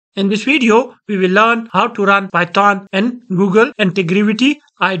In this video, we will learn how to run Python in Google Antigravity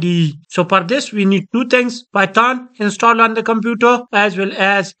IDE. So for this, we need two things: Python installed on the computer as well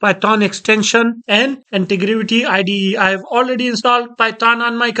as Python extension and Antigravity IDE. I have already installed Python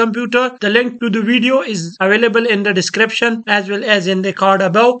on my computer. The link to the video is available in the description as well as in the card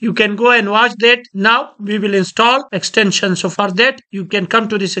above. You can go and watch that. Now we will install extension. So for that, you can come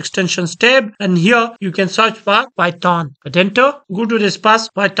to this extensions tab and here you can search for Python. Hit enter. Go to this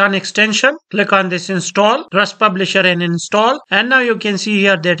Python extension. Click on this install, Rust publisher and install. And now you can see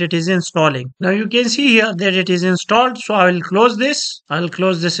here that it is installing. Now you can see here that it is installed. So I will close this. I'll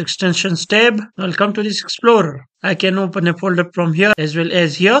close this extensions tab. I'll come to this Explorer. I can open a folder from here as well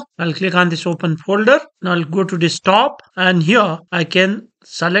as here. I'll click on this open folder. Now I'll go to desktop and here I can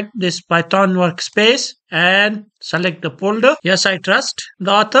select this Python workspace and select the folder. Yes, I trust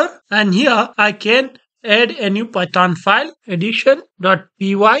the author. And here I can add a new Python file,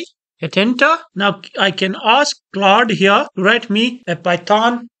 edition.py. Hit enter. Now I can ask Claude here to write me a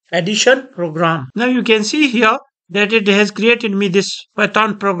Python addition program. Now you can see here that it has created me this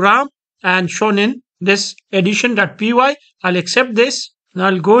Python program and shown in this edition.py. I'll accept this. Now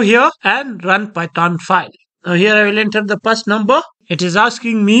I'll go here and run Python file. Now here I will enter the first number. It is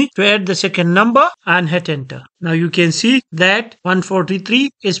asking me to add the second number and hit enter. Now you can see that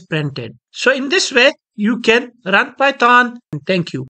 143 is printed. So in this way, you can run Python. Thank you.